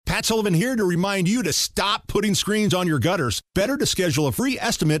Matt Sullivan here to remind you to stop putting screens on your gutters. Better to schedule a free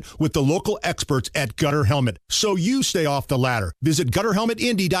estimate with the local experts at Gutter Helmet so you stay off the ladder. Visit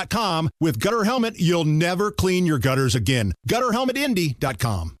GutterHelmetIndy.com. With Gutter Helmet, you'll never clean your gutters again.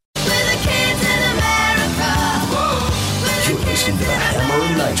 GutterHelmetIndy.com. You're listening to the Hammer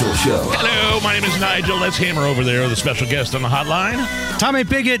and Nigel Show. Hello, my name is Nigel. That's Hammer over there, the special guest on the hotline. Tommy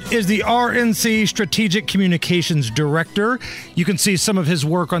Pigott is the RNC Strategic Communications Director. You can see some of his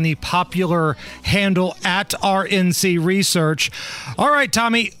work on the popular handle at RNC Research. All right,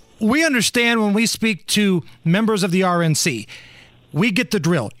 Tommy, we understand when we speak to members of the RNC, we get the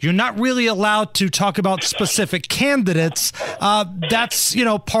drill. You're not really allowed to talk about specific candidates. That's,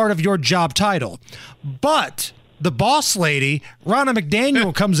 part of your job title. But the boss lady, Ronna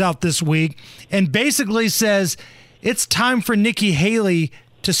McDaniel, comes out this week and basically says it's time for Nikki Haley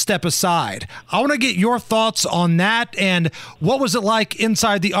to step aside. I want to get your thoughts on that, and what was it like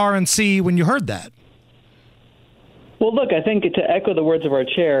inside the RNC when you heard that? Well, look, I think to echo the words of our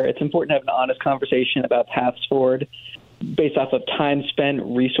chair, it's important to have an honest conversation about paths forward based off of time spent,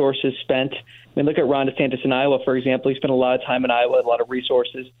 resources spent. I mean, look at Ron DeSantis in Iowa, for example. He spent a lot of time in Iowa, a lot of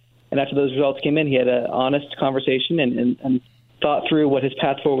resources. And after those results came in, he had an honest conversation and thought through what his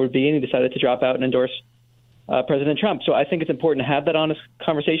path forward would be, and he decided to drop out and endorse President Trump. So I think it's important to have that honest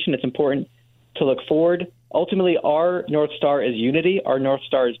conversation. It's important to look forward. Ultimately, our North Star is unity. Our North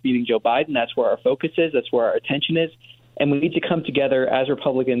Star is beating Joe Biden. That's where our focus is. That's where our attention is. And we need to come together as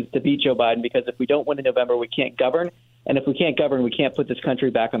Republicans to beat Joe Biden, because if we don't win in November, we can't govern. And if we can't govern, we can't put this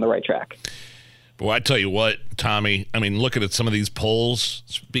country back on the right track. Well, I tell you what, Tommy, I mean, looking at some of these polls,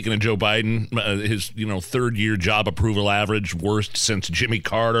 speaking of Joe Biden, his, third-year job approval average, worst since Jimmy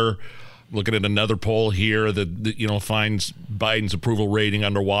Carter. Looking at another poll here that finds Biden's approval rating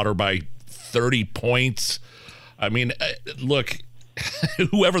underwater by 30 points. I mean, look,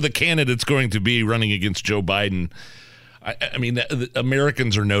 whoever the candidate's going to be running against Joe Biden, I mean, the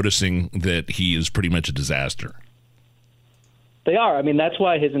Americans are noticing that he is pretty much a disaster. They are. I mean, that's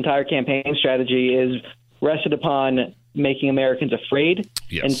why his entire campaign strategy is rested upon making Americans afraid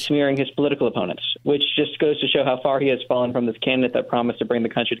and smearing his political opponents, which just goes to show how far he has fallen from this candidate that promised to bring the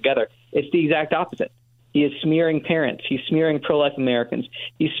country together. It's the exact opposite. He is smearing parents. He's smearing pro-life Americans.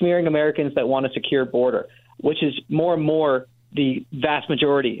 He's smearing Americans that want a secure border, which is more and more the vast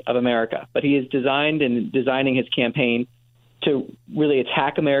majority of America. But he is designing his campaign to really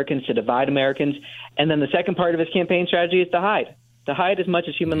attack Americans, to divide Americans. And then the second part of his campaign strategy is to hide as much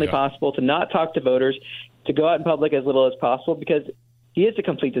as humanly possible, to not talk to voters, to go out in public as little as possible, because he is a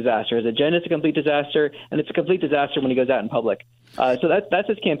complete disaster. His agenda is a complete disaster, and it's a complete disaster when he goes out in public. So that's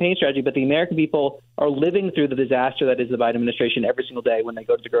his campaign strategy. But the American people are living through the disaster that is the Biden administration every single day when they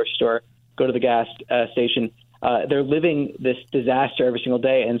go to the grocery store, go to the gas station. They're living this disaster every single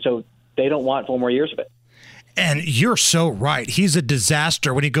day, and so they don't want 4 more years of it. And you're so right. He's a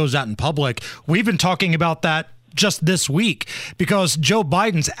disaster when he goes out in public. We've been talking about that just this week because Joe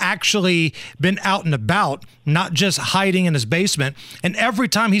Biden's actually been out and about, not just hiding in his basement. And every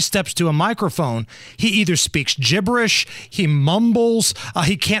time he steps to a microphone, he either speaks gibberish, he mumbles,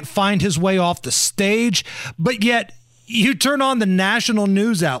 he can't find his way off the stage. But yet you turn on the national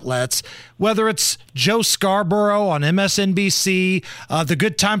news outlets, whether it's Joe Scarborough on MSNBC, the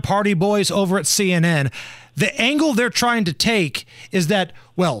Good Time Party Boys over at CNN, the angle they're trying to take is that,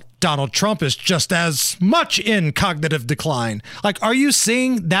 well, Donald Trump is just as much in cognitive decline. Like, are you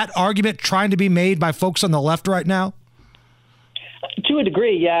seeing that argument trying to be made by folks on the left right now? To a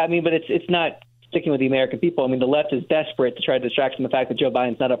degree, yeah. I mean, but it's not sticking with the American people. I mean, the left is desperate to try to distract from the fact that Joe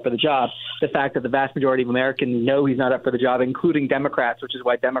Biden's not up for the job, the fact that the vast majority of Americans know he's not up for the job, including Democrats, which is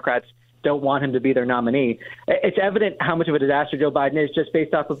why Democrats don't want him to be their nominee. It's evident how much of a disaster Joe Biden is just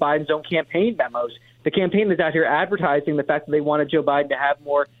based off of Biden's own campaign memos. The campaign is out here advertising the fact that they wanted Joe Biden to have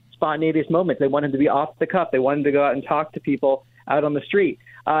more spontaneous moments. They wanted him to be off the cuff. They wanted him to go out and talk to people out on the street.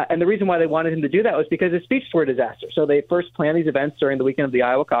 And the reason why they wanted him to do that was because his speeches were a disaster. So they first planned these events during the weekend of the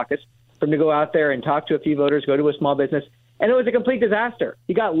Iowa caucus for him to go out there and talk to a few voters, go to a small business. And it was a complete disaster.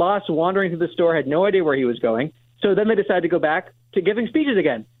 He got lost wandering through the store, had no idea where he was going. So then they decided to go back to giving speeches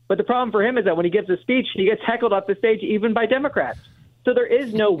again. But the problem for him is that when he gives a speech, he gets heckled off the stage even by Democrats. So there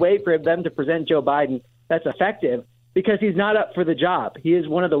is no way for them to present Joe Biden that's effective because he's not up for the job. He is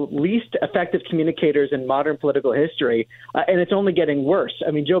one of the least effective communicators in modern political history, and it's only getting worse. I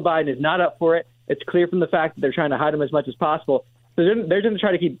mean, Joe Biden is not up for it. It's clear from the fact that they're trying to hide him as much as possible. So they're going to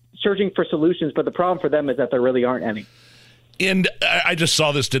try to keep searching for solutions, but the problem for them is that there really aren't any. And I just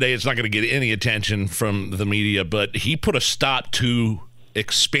saw this today. It's not going to get any attention from the media, but he put a stop to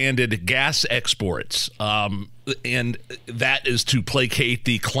expanded gas exports. And that is to placate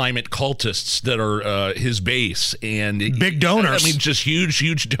the climate cultists that are his base. And big donors. I mean, just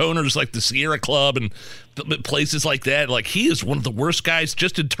huge donors like the Sierra Club and places like that. Like, he is one of the worst guys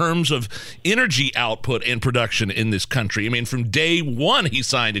just in terms of energy output and production in this country. I mean, from day one, he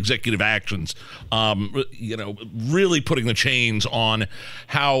signed executive actions, really putting the chains on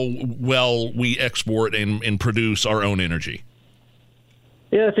how well we export and produce our own energy.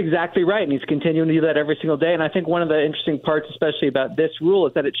 Yeah, that's exactly right. And he's continuing to do that every single day. And I think one of the interesting parts, especially about this rule,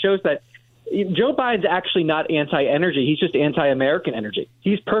 is that it shows that Joe Biden's actually not anti-energy. He's just anti-American energy.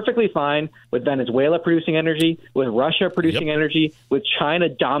 He's perfectly fine with Venezuela producing energy, with Russia producing energy, with China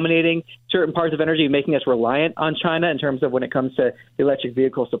dominating certain parts of energy and making us reliant on China in terms of when it comes to the electric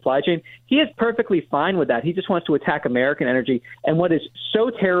vehicle supply chain. He is perfectly fine with that. He just wants to attack American energy. And what is so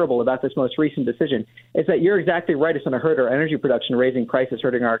terrible about this most recent decision is that you're exactly right. It's going to hurt our energy production, raising prices,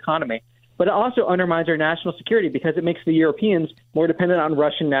 hurting our economy. But it also undermines our national security because it makes the Europeans more dependent on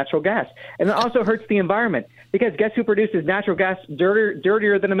Russian natural gas. And it also hurts the environment because guess who produces natural gas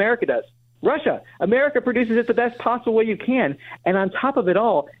dirtier than America does? Russia. America produces it the best possible way you can. And on top of it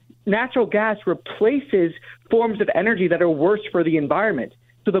all, natural gas replaces forms of energy that are worse for the environment.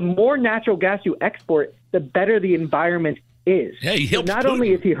 So the more natural gas you export, the better the environment is. Yeah, he helps so not Putin.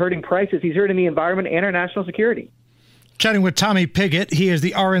 only is he hurting prices, he's hurting the environment and our national security. Chatting with Tommy Pigott. He is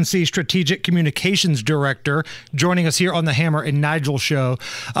the RNC Strategic Communications Director, joining us here on the Hammer and Nigel show.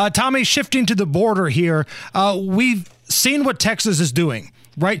 Tommy, shifting to the border here, we've seen what Texas is doing,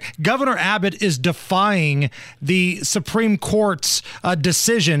 right? Governor Abbott is defying the Supreme Court's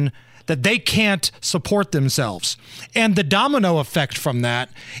decision that they can't support themselves. And the domino effect from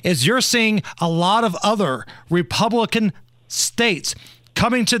that is you're seeing a lot of other Republican states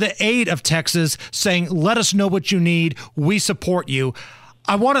coming to the aid of Texas, saying, let us know what you need. We support you.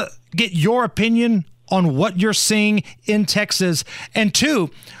 I want to get your opinion on what you're seeing in Texas. And two,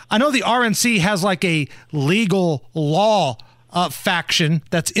 I know the RNC has like a legal law faction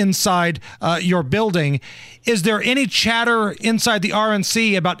that's inside your building. Is there any chatter inside the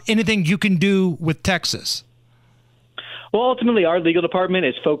RNC about anything you can do with Texas? Well, ultimately, our legal department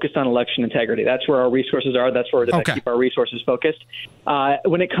is focused on election integrity. That's where our resources are. That's where we're going to keep our resources focused.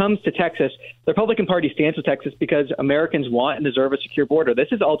 When it comes to Texas, the Republican Party stands with Texas because Americans want and deserve a secure border. This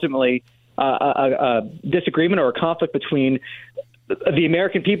is ultimately a disagreement or a conflict between the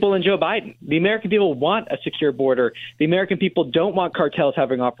American people and Joe Biden. The American people want a secure border. The American people don't want cartels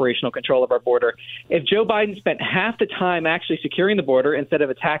having operational control of our border. If Joe Biden spent half the time actually securing the border instead of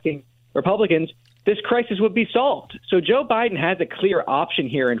attacking Republicans, this crisis would be solved. So Joe Biden has a clear option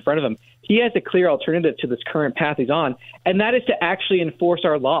here in front of him. He has a clear alternative to this current path he's on, and that is to actually enforce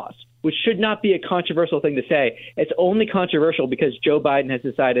our laws, which should not be a controversial thing to say. It's only controversial because Joe Biden has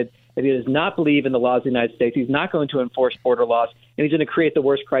decided that he does not believe in the laws of the United States. He's not going to enforce border laws, and he's going to create the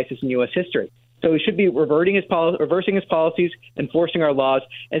worst crisis in U.S. history. So he should be reversing his policies, enforcing our laws,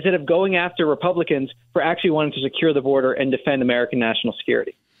 instead of going after Republicans for actually wanting to secure the border and defend American national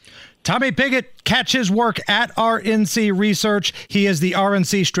security. Tommy Pigott, catch his work at RNC Research. He is the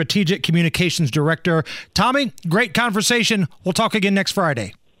RNC Strategic Communications Director. Tommy, great conversation. We'll talk again next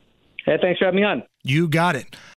Friday. Hey, thanks for having me on. You got it.